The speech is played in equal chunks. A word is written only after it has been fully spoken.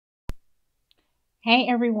Hey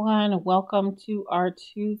everyone, welcome to our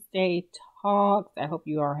Tuesday talks. I hope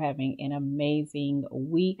you are having an amazing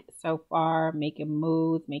week so far, making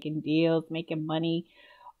moves, making deals, making money,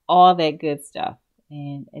 all that good stuff.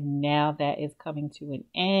 And now that is coming to an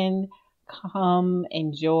end. Come,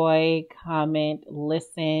 enjoy, comment,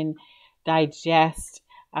 listen, digest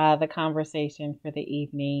the conversation for the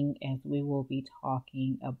evening as we will be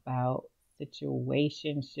talking about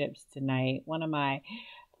situationships tonight. One of my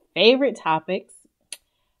favorite topics.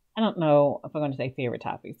 I don't know if I'm going to say favorite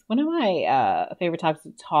topics. One of my favorite topics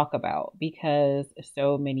to talk about because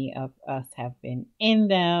so many of us have been in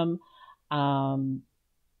them, um,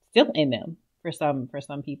 still in them for some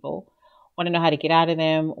people. Want to know how to get out of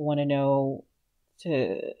them. Want to know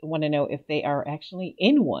if they are actually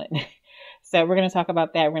in one. So we're going to talk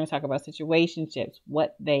about that. We're going to talk about situationships,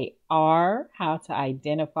 what they are, how to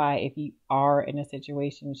identify if you are in a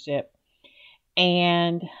situationship,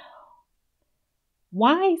 and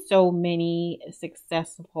why so many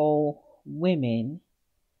successful women,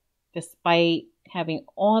 despite having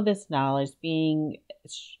all this knowledge, being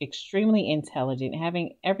extremely intelligent,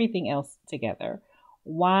 having everything else together,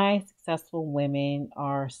 why successful women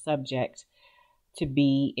are subject to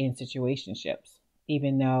be in situationships,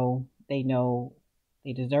 even though they know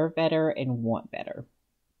they deserve better and want better.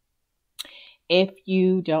 If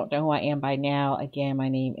you don't know who I am by now, again, my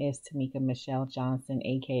name is Tamika Michelle Johnson,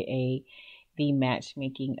 AKA the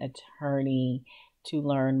Matchmaking Attorney. To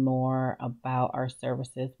learn more about our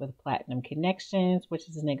services with Platinum Connections, which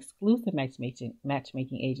is an exclusive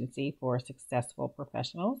matchmaking agency for successful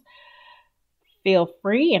professionals, feel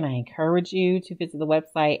free and I encourage you to visit the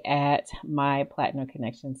website at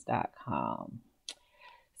myplatinumconnections.com.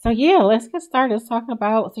 So yeah, let's get started. Let's talk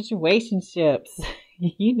about situationships.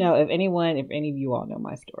 If any of you all know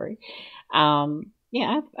my story,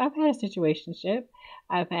 yeah, I've had a situationship.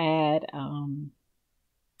 I've had an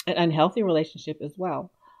unhealthy relationship as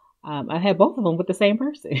well. I've had both of them with the same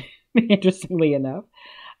person, interestingly enough.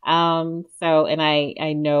 And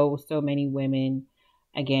I know so many women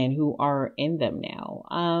again who are in them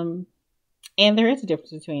now. And there is a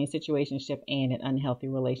difference between a situationship and an unhealthy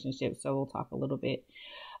relationship. So we'll talk a little bit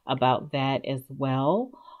about that as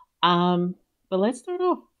well. But let's start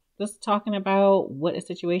off just talking about what a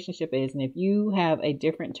situationship is. And if you have a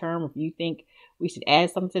different term, if you think we should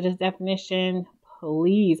add something to this definition,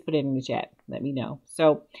 please put it in the chat. Let me know.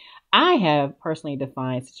 So I have personally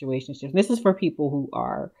defined situationships. This is for people who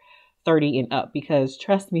are 30 and up because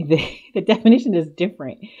trust me, the definition is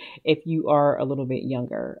different if you are a little bit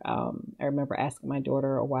younger. I remember asking my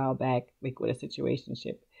daughter a while back, like, what a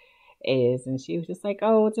situationship is, and she was just like,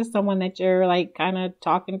 oh, it's just someone that you're like kind of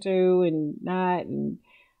talking to and not, and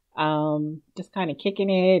just kind of kicking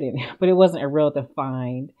it, and but it wasn't a real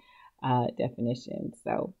defined definition.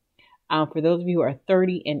 So for those of you who are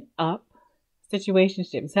 30 and up,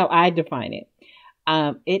 situationship is how I define it.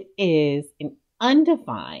 It is an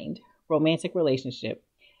undefined romantic relationship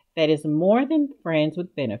that is more than friends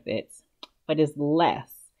with benefits, but is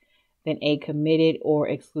less than a committed or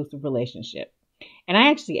exclusive relationship. And I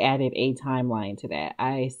actually added a timeline to that.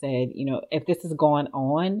 I said, if this has gone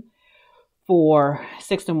on for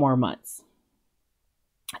 6 or more months,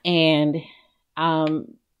 and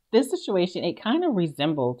this situation, it kind of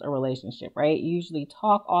resembles a relationship, right? You usually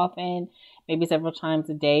talk often, maybe several times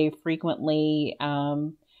a day, frequently.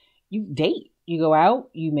 You date, you go out,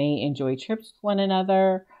 you may enjoy trips with one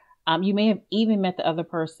another. You may have even met the other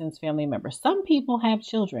person's family member. Some people have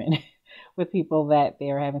children with people that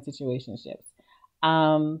they're having situationships.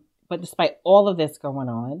 But despite all of this going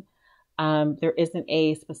on, there isn't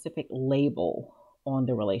a specific label on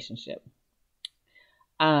the relationship.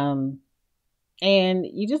 Um, and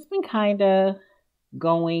you just been kind of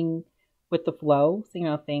going with the flow, seeing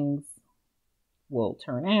how things will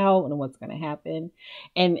turn out and what's going to happen.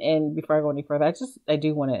 And before I go any further, I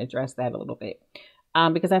do want to address that a little bit.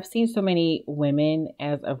 Because I've seen so many women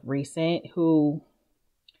as of recent who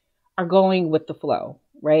are going with the flow,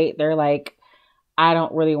 right? They're like, I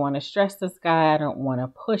don't really want to stress this guy. I don't want to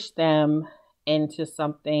push them into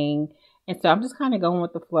something. And so I'm just kind of going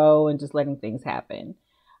with the flow and just letting things happen.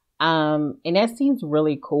 And that seems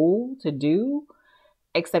really cool to do,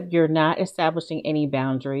 except you're not establishing any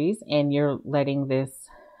boundaries and you're letting this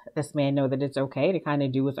man know that it's okay to kind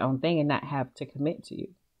of do his own thing and not have to commit to you.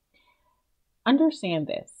 Understand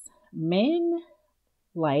this. Men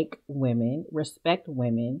like women, respect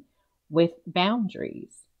women with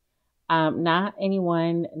boundaries. Not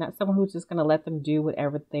someone who's just going to let them do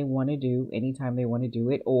whatever they want to do anytime they want to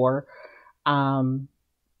do it. Or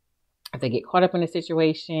if they get caught up in a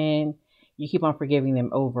situation, you keep on forgiving them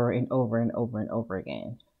over and over and over and over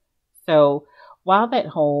again. So while that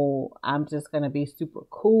whole, I'm just going to be super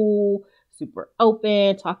cool, super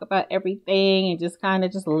open, talk about everything and just kind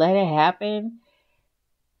of just let it happen.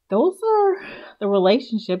 Those are the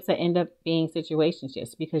relationships that end up being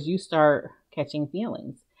situationships because you start catching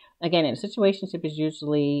feelings. Again, in a situationship is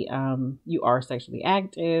usually you are sexually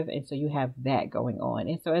active, and so you have that going on.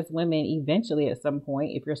 And so, as women, eventually at some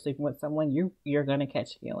point, if you're sleeping with someone, you're going to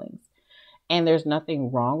catch feelings, and there's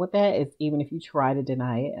nothing wrong with that. It's even if you try to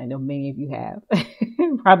deny it. I know many of you have,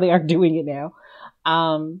 probably are doing it now.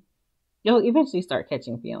 You'll eventually start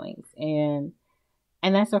catching feelings, and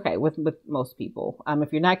that's okay with most people.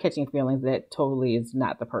 If you're not catching feelings, that totally is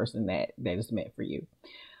not the person that is meant for you.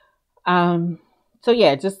 So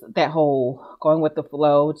yeah, just that whole going with the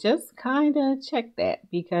flow, just kind of check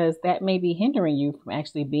that because that may be hindering you from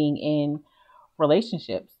actually being in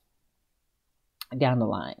relationships down the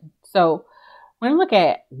line. So we're going to look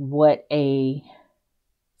at what a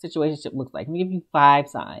situationship looks like. Let me give you 5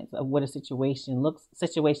 signs of what a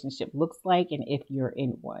situationship looks like and if you're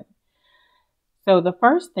in one. So the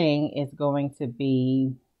first thing is going to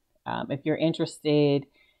be if you're interested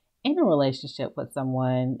in a relationship with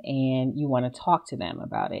someone and you want to talk to them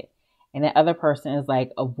about it, and the other person is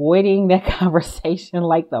like avoiding that conversation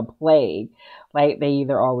like the plague. Like they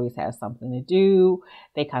either always have something to do,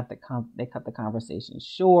 they cut the conversation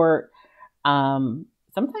short.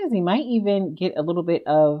 Sometimes they might even get a little bit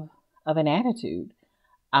of an attitude.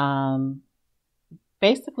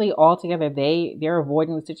 Basically altogether they're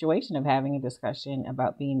avoiding the situation of having a discussion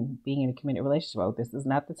about being in a committed relationship. Oh, this is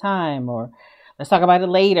not the time, or let's talk about it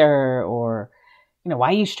later, or why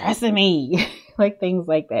are you stressing me? Like things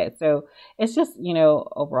like that. So it's just,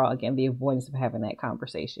 overall, again, the avoidance of having that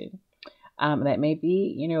conversation. That may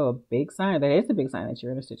be, a big sign. That is a big sign that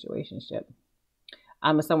you're in a situationship.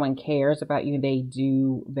 If someone cares about you, they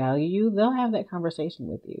do value you, they'll have that conversation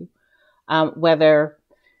with you.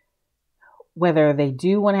 Whether they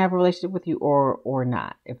do want to have a relationship with you or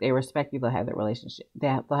not. If they respect you, they'll have that relationship.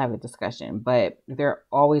 They'll have a discussion. But if they're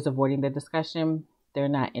always avoiding the discussion, they're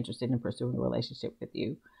not interested in pursuing a relationship with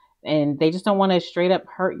you. And they just don't want to straight up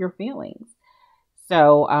hurt your feelings.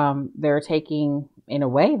 So they're taking, in a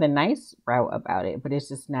way, the nice route about it, but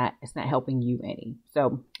it's not helping you any.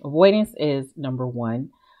 So avoidance is number 1.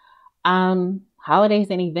 Holidays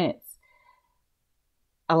and events.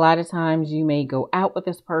 A lot of times you may go out with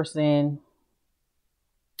this person,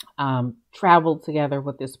 travel together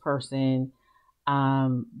with this person,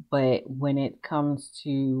 but when it comes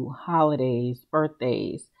to holidays,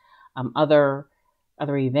 birthdays, other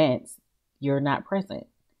events, you're not present,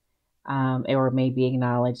 or may be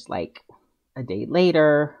acknowledged like a day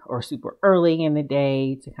later or super early in the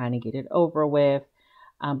day to kind of get it over with.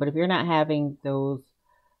 But if you're not having those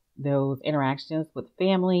interactions with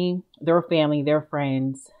their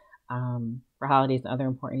friends, for holidays and other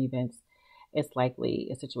important events, it's likely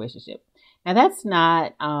a situationship. Now that's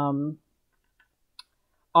not all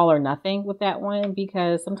or nothing with that one,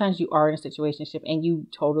 because sometimes you are in a situationship and you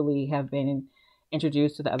totally have been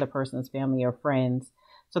introduced to the other person's family or friends.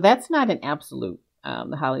 So that's not an absolute,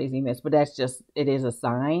 the holidays and events, but it is a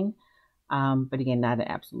sign. But again, not an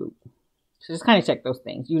absolute. So just kind of check those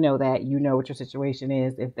things. You know what your situation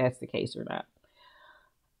is, if that's the case or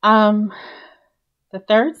not. The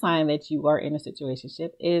third sign that you are in a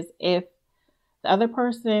situationship is if the other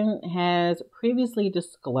person has previously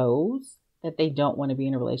disclosed that they don't want to be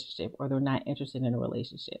in a relationship or they're not interested in a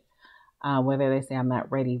relationship. Whether they say, I'm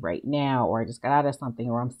not ready right now, or I just got out of something,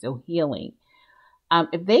 or I'm still healing.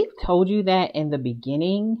 If they've told you that in the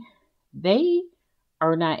beginning, they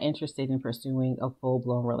are not interested in pursuing a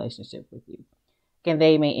full-blown relationship with you. Again,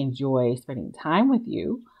 they may enjoy spending time with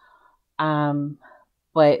you,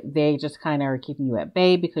 but they just kind of are keeping you at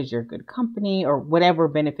bay because you're good company or whatever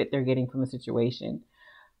benefit they're getting from the situation.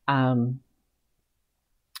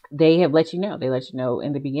 They have let you know. They let you know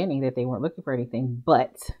in the beginning that they weren't looking for anything,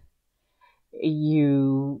 but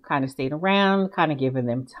you kind of stayed around, kind of giving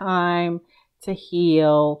them time to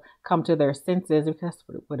heal, come to their senses, because that's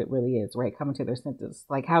what it really is, right? Coming to their senses.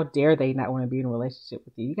 Like, how dare they not want to be in a relationship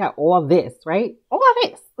with you? You got all this, right? All of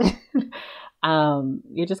this.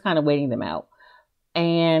 You're just kind of waiting them out.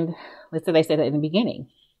 And let's say they said that in the beginning.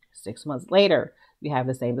 6 months later, you have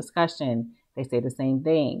the same discussion. They say the same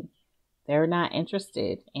thing. They're not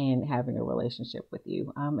interested in having a relationship with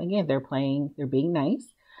you. Again, they're being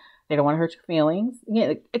nice. They don't want to hurt your feelings.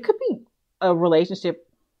 Yeah, it could be a relationship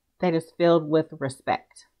that is filled with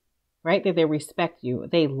respect, right? That they respect you.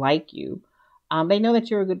 They like you. They know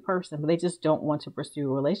that you're a good person, but they just don't want to pursue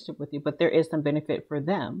a relationship with you. But there is some benefit for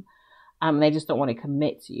them. They just don't want to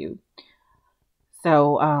commit to you.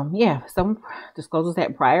 So, someone discloses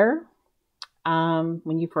that prior.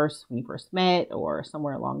 when you first met or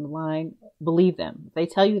somewhere along the line, believe them. If they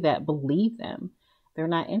tell you that, believe them. They're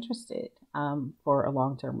not interested for a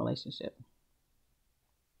long-term relationship.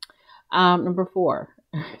 Number 4.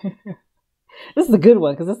 This is a good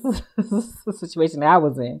one because this is the situation that I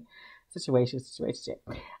was in. Situationship.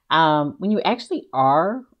 When you actually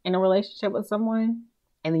are in a relationship with someone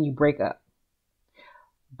and then you break up,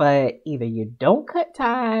 but either you don't cut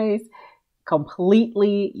ties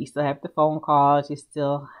completely, you still have the phone calls, you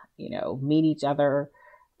still, meet each other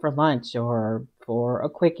for lunch or for a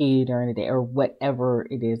quickie during the day or whatever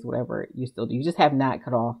it is, whatever you still do. You just have not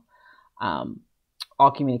cut off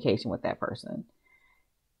all communication with that person.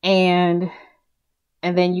 And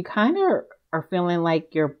then you kind of are feeling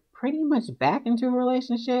like you're pretty much back into a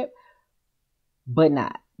relationship, but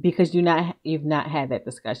not, because you've not had that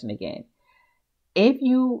discussion again. If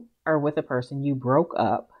you are with a person, you broke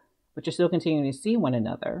up, but you're still continuing to see one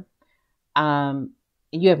another,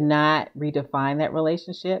 you have not redefined that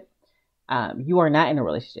relationship, you are not in a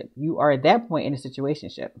relationship. You are at that point in a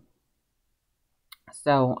situationship.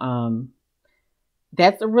 So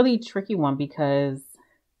that's a really tricky one because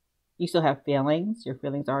you still have feelings. Your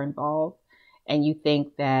feelings are involved. And you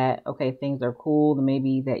think that, okay, things are cool.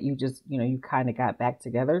 Maybe that you just, you kind of got back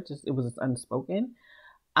together. It was just unspoken.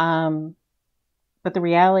 But the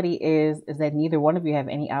reality is that neither one of you have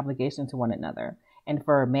any obligation to one another. And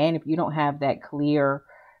for a man, if you don't have that clear,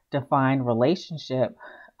 defined relationship,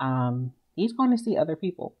 he's going to see other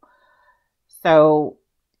people. So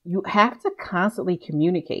you have to constantly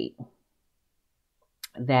communicate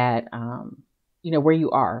that, where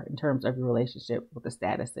you are in terms of your relationship, what the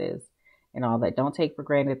status is and all that. Don't take for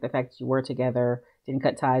granted the fact that you were together, didn't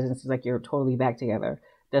cut ties, and it's like you're totally back together.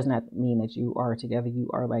 Does not mean that you are together. You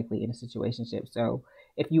are likely in a situationship. So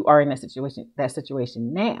if you are in that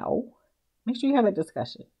situation now, make sure you have that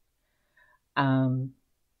discussion to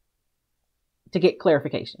get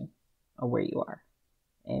clarification of where you are.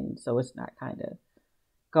 And so it's not kind of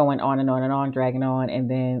going on and on and on, dragging on. And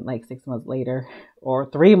then like 6 months later or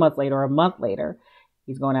 3 months later or a month later,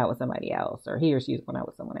 he's going out with somebody else, or he or she is going out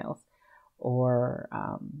with someone else, or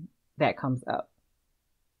that comes up.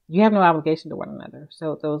 You have no obligation to one another.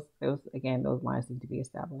 So those lines need to be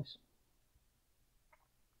established.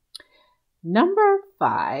 Number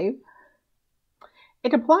 5,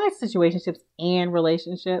 it applies to situationships and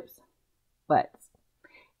relationships, but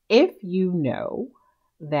if you know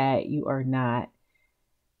that you are not,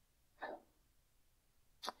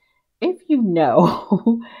 if you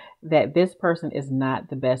know that this person is not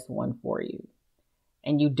the best one for you,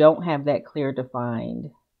 and you don't have that clear,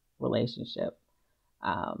 defined relationship,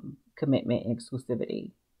 commitment and exclusivity,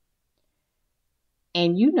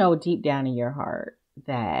 and you know deep down in your heart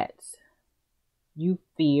that you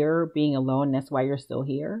fear being alone, that's why you're still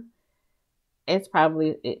here, it's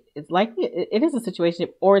likely it is a situation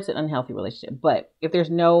or it's an unhealthy relationship. But if there's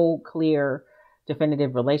no clear,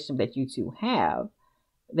 definitive relationship that you two have,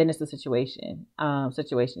 then it's a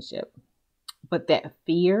situationship. But that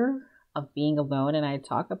fear of being alone, and I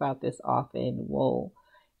talk about this often, will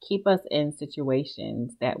keep us in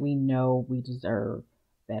situations that we know we deserve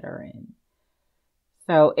better in.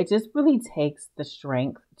 So it just really takes the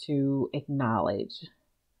strength to acknowledge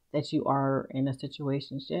that you are in a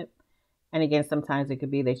situationship. And again, sometimes it could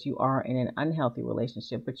be that you are in an unhealthy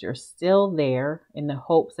relationship, but you're still there in the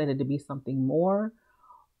hopes that it'll be something more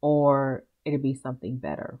or it'll be something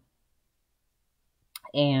better.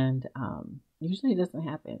 And usually it doesn't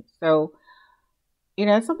happen. So,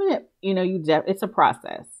 it's something that, it's a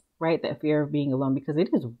process, right? That fear of being alone, because it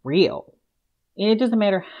is real. And it doesn't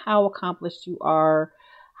matter how accomplished you are,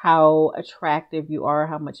 how attractive you are,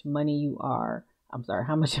 how much money you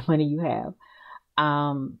have.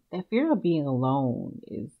 That fear of being alone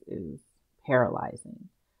is paralyzing.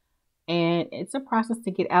 And it's a process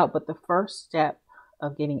to get out. But the first step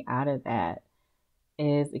of getting out of that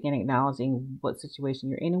is, again, acknowledging what situation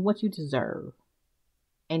you're in and what you deserve,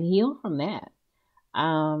 and heal from that.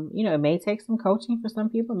 It may take some coaching for some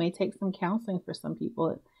people, it may take some counseling for some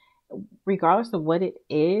people. Regardless of what it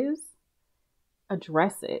is,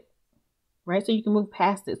 address it, right? So you can move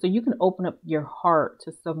past it. So you can open up your heart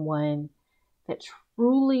to someone that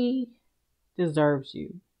truly deserves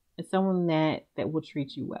you, and someone that will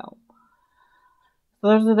treat you well. So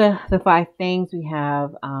those are the 5 things we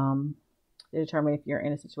have to determine if you're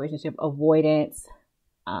in a situationship. Avoidance,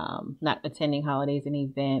 not attending holidays and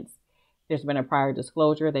events. There's been a prior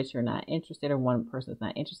disclosure that you're not interested, or one person is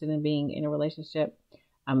not interested in being in a relationship.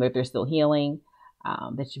 If they're still healing,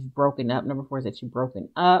 that you've broken up. Number 4 is that you've broken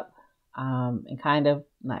up and kind of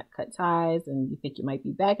not cut ties, and you think you might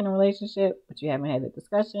be back in a relationship, but you haven't had that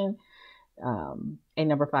discussion. And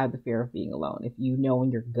number 5, the fear of being alone. If you know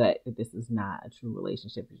in your gut that this is not a true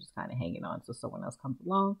relationship, you're just kind of hanging on so someone else comes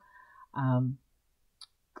along.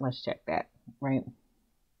 Let's check that, right?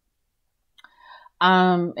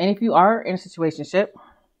 And if you are in a situationship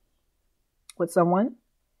with someone,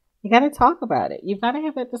 you got to talk about it. You've got to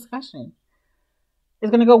have that discussion. It's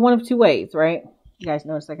going to go one of 2 ways, right? You guys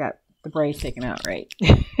notice I got the braids taken out, right?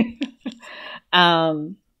 You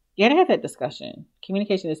got to have that discussion.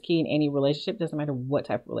 Communication is key in any relationship. Doesn't matter what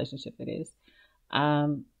type of relationship it is.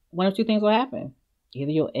 One of 2 things will happen.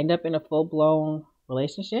 Either you'll end up in a full-blown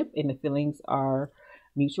relationship and the feelings are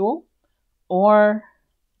mutual, or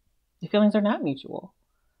the feelings are not mutual.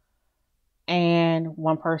 And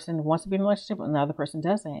one person wants to be in a relationship and the other person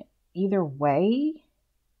doesn't. Either way,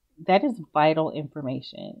 that is vital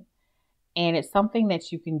information. And it's something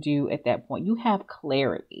that you can do at that point. You have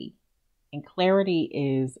clarity, and clarity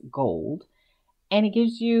is gold, and it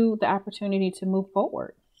gives you the opportunity to move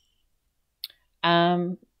forward.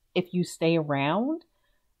 If you stay around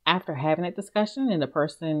after having that discussion and the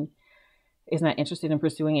person is not interested in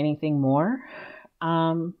pursuing anything more,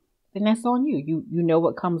 then that's on you. You know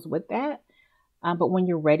what comes with that. But when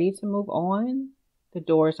you're ready to move on, the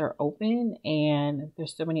doors are open and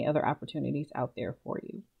there's so many other opportunities out there for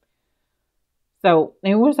you. So,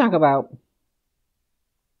 and we'll talk about,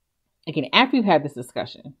 again, after you've had this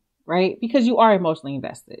discussion, right? Because you are emotionally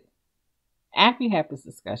invested. After you have this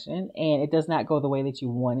discussion and it does not go the way that you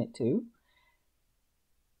want it to,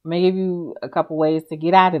 I'm going to give you a couple ways to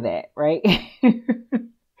get out of that, right?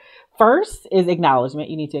 First is acknowledgement.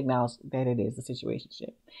 You need to acknowledge that it is a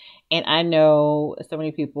situationship. And I know so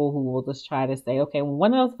many people who will just try to say, okay, well,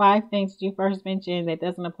 one of those 5 things that you first mentioned that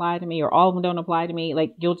doesn't apply to me, or all of them don't apply to me,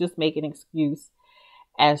 like you'll just make an excuse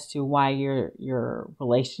as to why your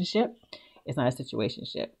relationship is not a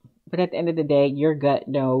situationship. But at the end of the day, your gut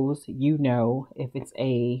knows, you know, if it's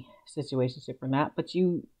a situationship or not, but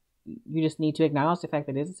you just need to acknowledge the fact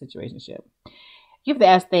that it is a situationship. You have to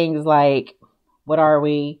ask things like, what are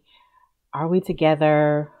we? Are we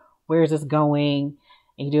together? Where is this going?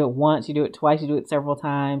 And you do it once, you do it twice, you do it several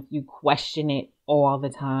times. You question it all the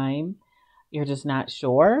time. You're just not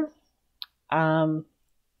sure. You're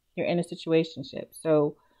in a situationship.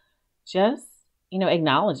 So just,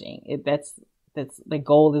 acknowledging it. That's the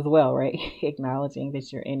goal as well, right? Acknowledging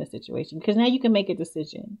that you're in a situation, because now you can make a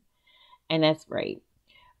decision, and that's great.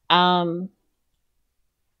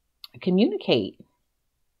 Communicate.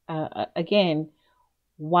 Again,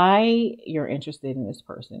 why you're interested in this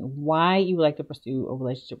person, why you would like to pursue a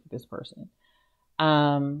relationship with this person.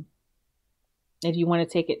 If you want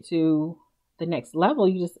to take it to the next level,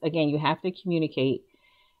 you have to communicate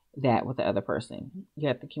that with the other person. You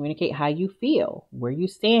have to communicate how you feel, where you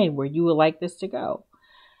stand, where you would like this to go.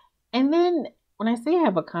 And then when I say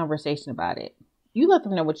have a conversation about it, you let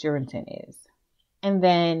them know what your intent is. And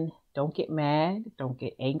then don't get mad, don't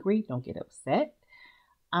get angry, don't get upset.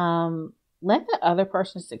 Let the other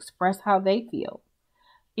person express how they feel.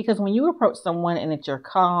 Because when you approach someone and that you're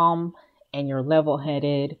calm and you're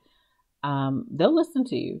level-headed, they'll listen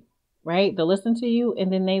to you, right? They'll listen to you,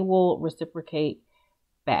 and then they will reciprocate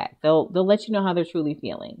back. They'll let you know how they're truly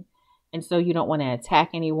feeling. And so you don't want to attack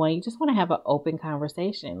anyone. You just want to have an open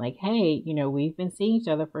conversation. Like, hey, we've been seeing each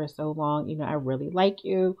other for so long. I really like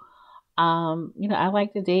you. I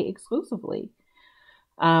like to date exclusively.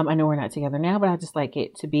 I know we're not together now, but I just like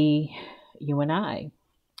it to be you and I.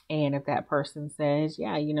 And if that person says,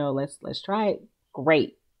 yeah, let's try it,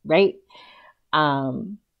 great, right?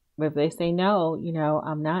 But if they say no,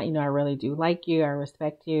 I'm not, I really do like you, I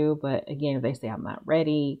respect you. But again, if they say I'm not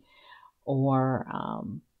ready, or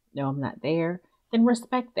no, I'm not there, then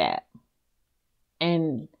respect that.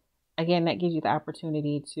 And again, that gives you the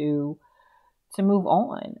opportunity to move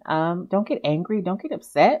on. Don't get angry, don't get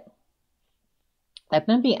upset. Let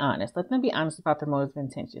them be honest. Let them be honest about their motives and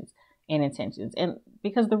intentions. And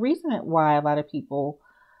because the reason why a lot of people,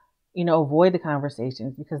 avoid the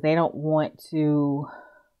conversations, because they don't want to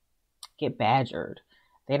get badgered.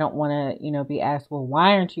 They don't want to, be asked, well,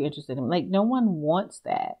 why aren't you interested in? Like, no one wants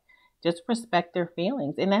that. Just respect their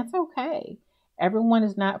feelings. And that's okay. Everyone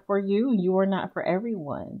is not for you. You are not for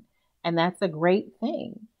everyone. And that's a great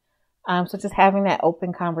thing. So just having that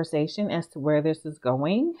open conversation as to where this is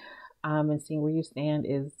going, and seeing where you stand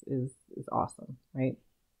is awesome, right?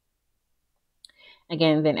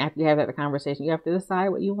 Again, then after you have that conversation, you have to decide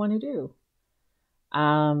what you want to do.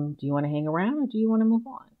 Do you want to hang around, or do you want to move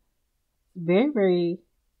on? Very, very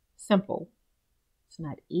simple. It's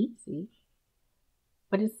not easy,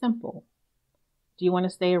 but it's simple. Do you want to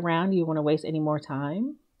stay around? Do you want to waste any more time?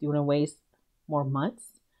 Do you want to waste more months,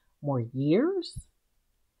 more years?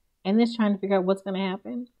 and just trying to figure out what's going to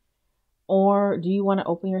happen? Or do you want to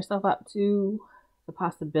open yourself up to the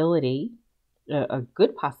possibility, a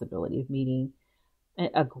good possibility of meeting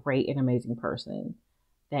a great and amazing person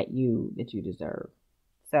that you deserve?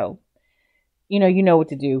 So, you know what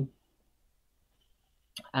to do.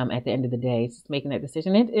 At the end of the day, it's just making that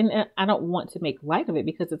decision. And I don't want to make light of it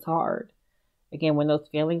because it's hard. Again, when those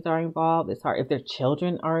feelings are involved, it's hard. If their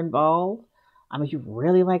children are involved, if you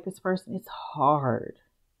really like this person, it's hard.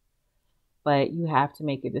 But you have to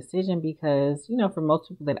make a decision because, for most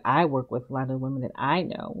people that I work with, a lot of the women that I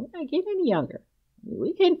know, we're not getting any younger.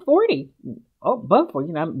 We hit 40. Oh, above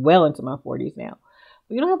 40. I'm well into my 40s now.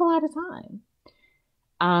 But you don't have a lot of time.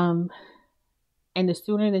 And the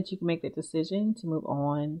sooner that you can make that decision to move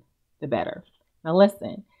on, the better. Now,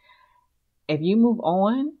 listen, if you move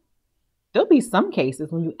on, there'll be some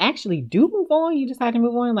cases when you actually do move on, you decide to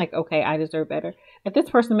move on, like, okay, I deserve better. That this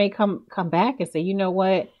person may come back and say, you know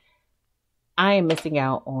what? I am missing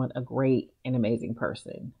out on a great and amazing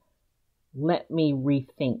person. Let me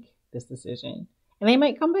rethink this decision. And they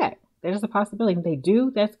might come back. There's a possibility. If they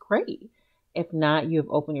do, that's great. If not, you have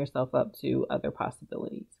opened yourself up to other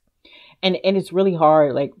possibilities. And it's really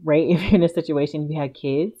hard, like, right, if you're in a situation, you have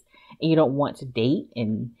kids and you don't want to date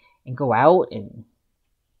and go out and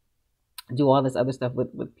do all this other stuff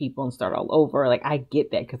with people and start all over. Like, I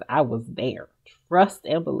get that because I was there. Trust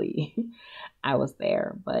and believe. I was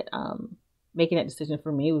there. But making that decision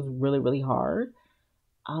for me was really, really hard.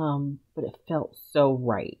 But it felt so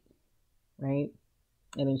right. Right.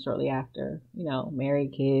 And then shortly after,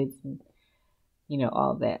 married, kids, and,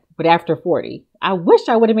 all that. But after 40, I wish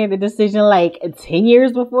I would have made the decision like 10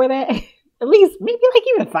 years before that. At least maybe like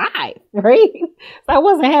even 5, right? So I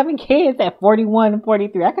wasn't having kids at 41 and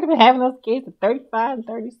 43. I could have been having those kids at 35 and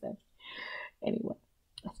 37. Anyway,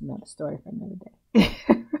 that's another story for another day.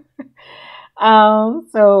 I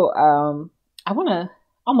want to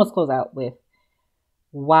almost close out with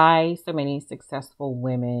why so many successful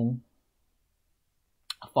women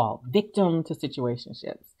fall victim to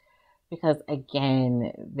situationships. Because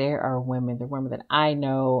again, there are women that I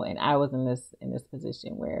know, and I was in this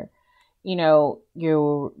position where, your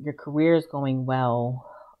career is going well,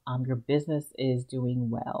 your business is doing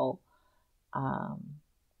well,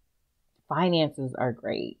 finances are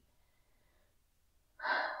great,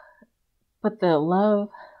 but the love,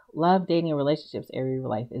 dating, and relationships area of your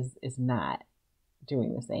life is not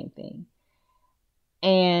doing the same thing.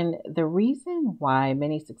 And the reason why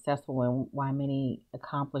many successful women, why many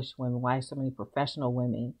accomplished women, why so many professional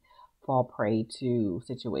women fall prey to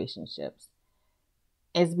situationships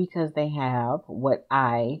is because they have what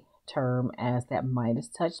I term as that Midas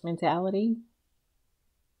touch mentality.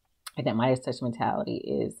 And that Midas touch mentality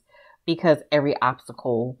is because every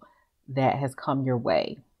obstacle that has come your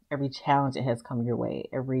way, every challenge that has come your way,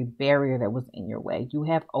 every barrier that was in your way, you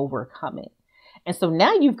have overcome it. And so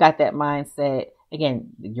now you've got that mindset. Again,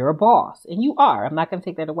 you're a boss, and you are. I'm not going to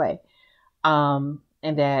take that away. And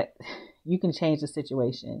that you can change the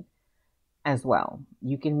situation as well.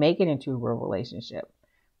 You can make it into a real relationship.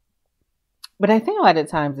 But I think a lot of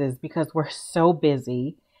times is because we're so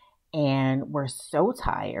busy and we're so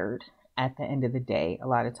tired at the end of the day, a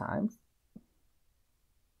lot of times.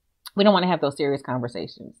 We don't want to have those serious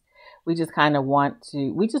conversations. We just kind of want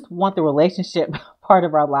the relationship part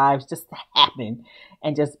of our lives just to happen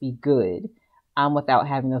and just be good. Without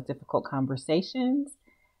having those difficult conversations.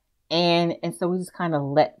 And so we just kind of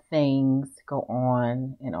let things go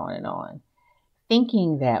on and on and on,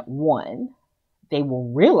 thinking that one, they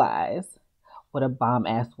will realize what a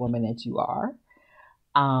bomb-ass woman that you are.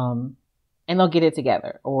 And they'll get it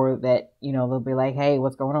together, or that, they'll be like, hey,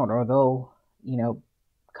 what's going on? Or they'll,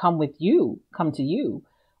 come to you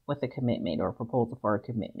with a commitment or a proposal for a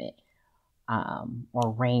commitment, or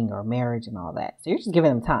ring or marriage and all that. So you're just giving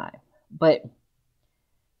them time. But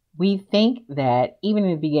we think that even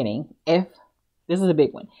in the beginning, this is a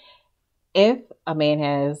big one, if a man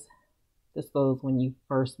has disclosed when you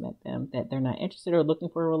first met them that they're not interested or looking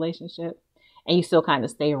for a relationship, and you still kind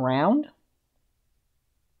of stay around,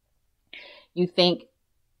 you think,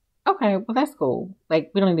 okay, well, that's cool.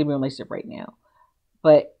 Like, we don't need to be in a relationship right now,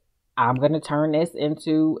 but I'm going to turn this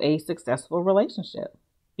into a successful relationship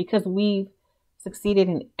because we've succeeded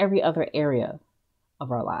in every other area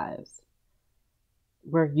of our lives.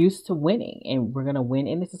 We're used to winning, and we're going to win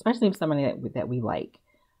in this, especially if somebody that we like.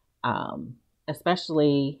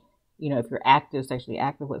 Especially, if you're sexually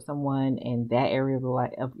active with someone and that area of the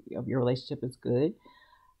life of your relationship is good.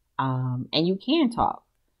 And you can talk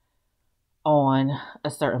on a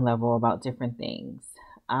certain level about different things.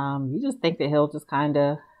 You just think that he'll just kind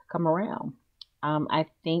of come around. I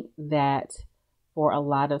think that for a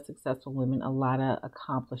lot of successful women, a lot of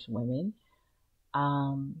accomplished women,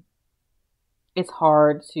 um, it's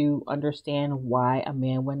hard to understand why a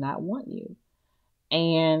man would not want you.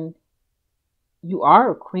 And you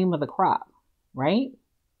are a cream of the crop, right?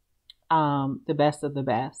 The best of the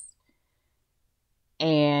best.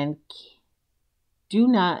 And do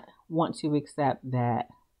not want to accept that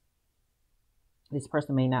this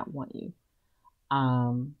person may not want you.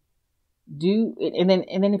 And then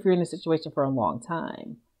if you're in a situation for a long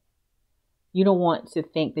time, you don't want to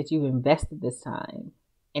think that you've invested this time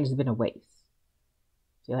and it's been a waste.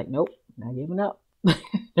 So you're like, nope, not giving up.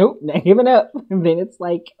 Nope, not giving up. And then it's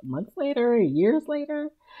like months later, years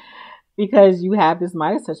later, because you have this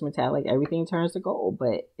Midas touch mentality, like everything turns to gold,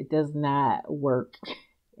 but it does not work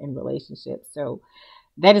in relationships. So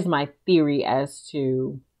that is my theory as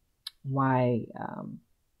to why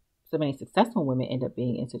so many successful women end up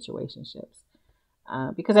being in situationships.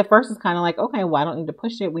 Because at first it's kind of like, okay, well, I don't need to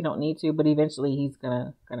push it. We don't need to, but eventually he's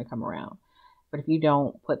gonna come around. But if you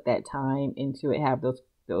don't put that time into it, have those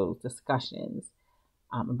discussions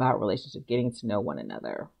about relationship, getting to know one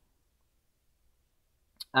another,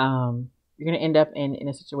 you're going to end up in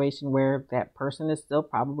a situation where that person is still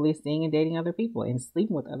probably seeing and dating other people and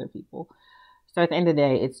sleeping with other people. So at the end of the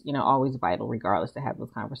day, it's, always vital, regardless, to have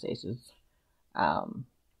those conversations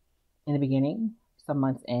in the beginning, some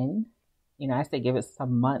months in. I say give it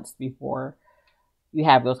some months before you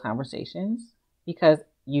have those conversations, because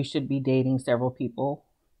you should be dating several people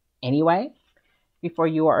anyway before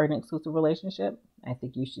you are in an exclusive relationship. I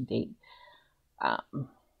think you should date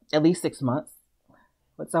at least 6 months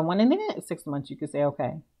with someone, and then at 6 months you could say,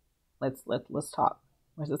 okay, let's talk.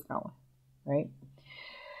 Where's this going, right?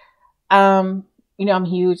 I'm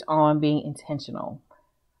huge on being intentional.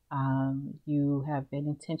 You have been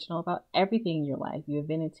intentional about everything in your life. You have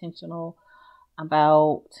been intentional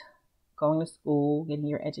about going to school, getting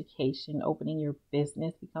your education, opening your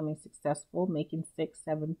business, becoming successful, making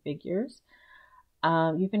 6-7 figures.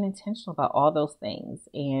 You've been intentional about all those things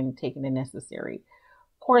and taking the necessary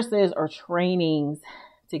courses or trainings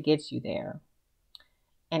to get you there.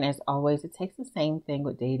 And as always, it takes the same thing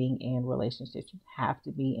with dating and relationships. You have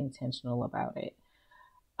to be intentional about it.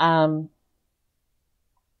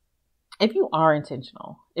 If you are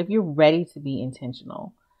intentional, if you're ready to be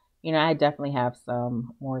intentional, I definitely have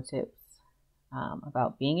some more tips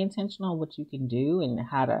about being intentional, what you can do and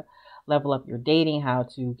how to level up your dating, how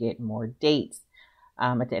to get more dates.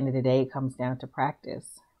 At the end of the day, it comes down to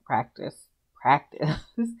practice,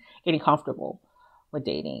 getting comfortable with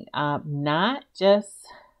dating, not just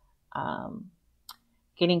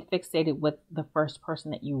getting fixated with the first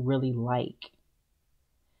person that you really like.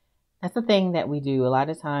 That's the thing that we do a lot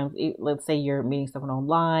of times. Let's say you're meeting someone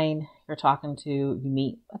online, you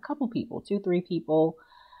meet a couple people, 2-3 people,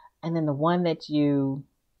 and then the one that you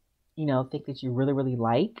think that you really, really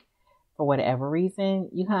like, for whatever reason,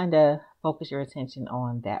 you kind of focus your attention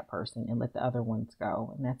on that person and let the other ones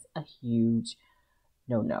go. And that's a huge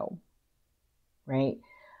no, right?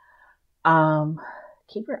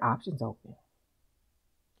 Keep your options open.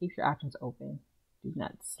 Do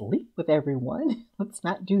not sleep with everyone. Let's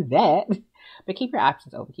not do that. But keep your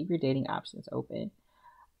options open. Keep your dating options open.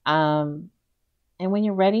 And when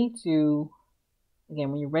you're ready to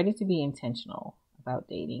be intentional about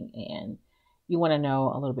dating, and you want to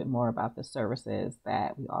know a little bit more about the services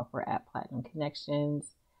that we offer at Platinum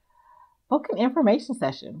Connections, book an information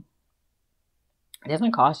session. It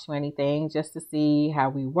doesn't cost you anything, just to see how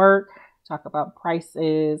we work, talk about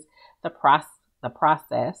prices, the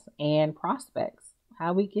process, and prospects.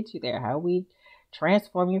 How we get you there, how we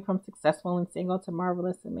transform you from successful and single to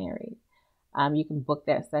marvelous and married. You can book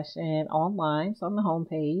that session online. So on the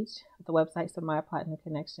homepage of the website, so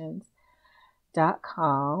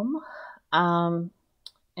myplatinumconnections.com. And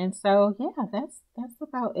so, yeah, that's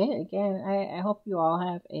about it. Again, I hope you all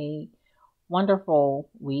have a wonderful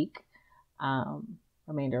week,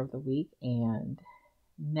 remainder of the week. And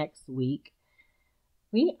next week,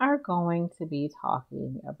 we are going to be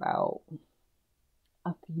talking about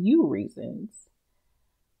a few reasons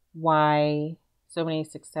why so many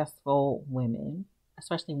successful women,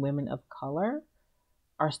 especially women of color,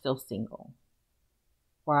 are still single.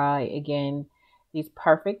 Why, again, these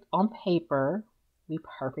perfect on paper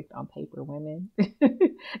women,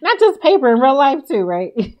 not just paper, in real life too,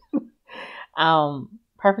 right?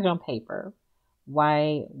 Perfect on paper.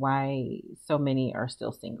 Why so many are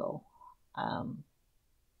still single?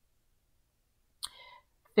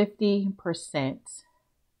 50%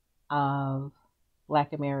 of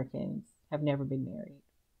Black Americans have never been married.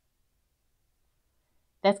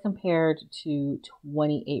 That's compared to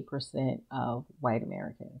 28% of white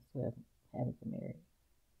Americans who have haven't been married.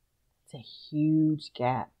 It's a huge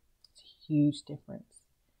gap. It's a huge difference.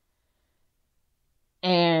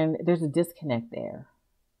 And there's a disconnect there.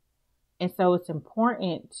 And so it's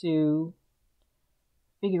important to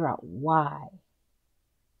figure out why.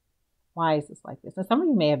 Why is this like this? And some of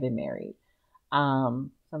you may have been married.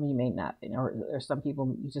 Some of you may not have been, or some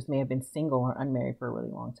people, you just may have been single or unmarried for a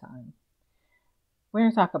really long time. We're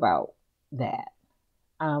going to talk about that.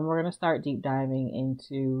 We're going to start deep diving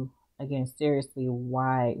into, again, seriously,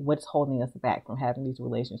 what's holding us back from having these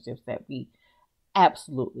relationships that we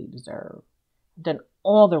absolutely deserve. Done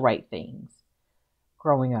all the right things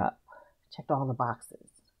growing up, checked all the boxes,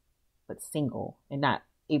 but single and not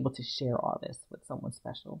able to share all this with someone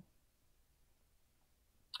special.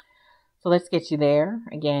 So let's get you there.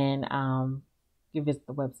 Again, you visit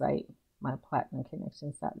the website,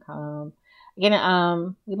 myplatinumconnections.com.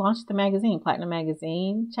 Again, we launched the magazine, Platinum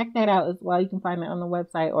Magazine. Check that out as well. You can find it on the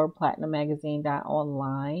website or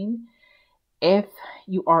platinummagazine.online. If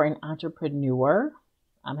you are an entrepreneur,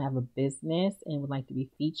 have a business and would like to be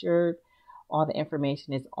featured, all the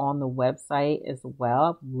information is on the website as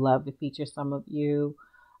well. I'd love to feature some of you,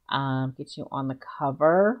 get you on the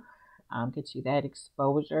cover, get you that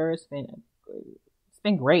exposure. It's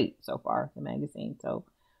been great so far, the magazine. So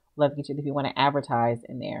love to get you if you want to advertise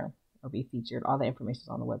in there or be featured. All the information is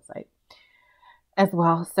on the website as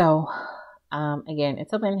well. So again,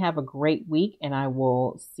 until then, have a great week, and I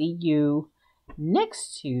will see you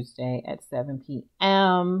next Tuesday at 7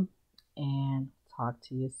 p.m. and talk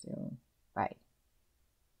to you soon. Bye.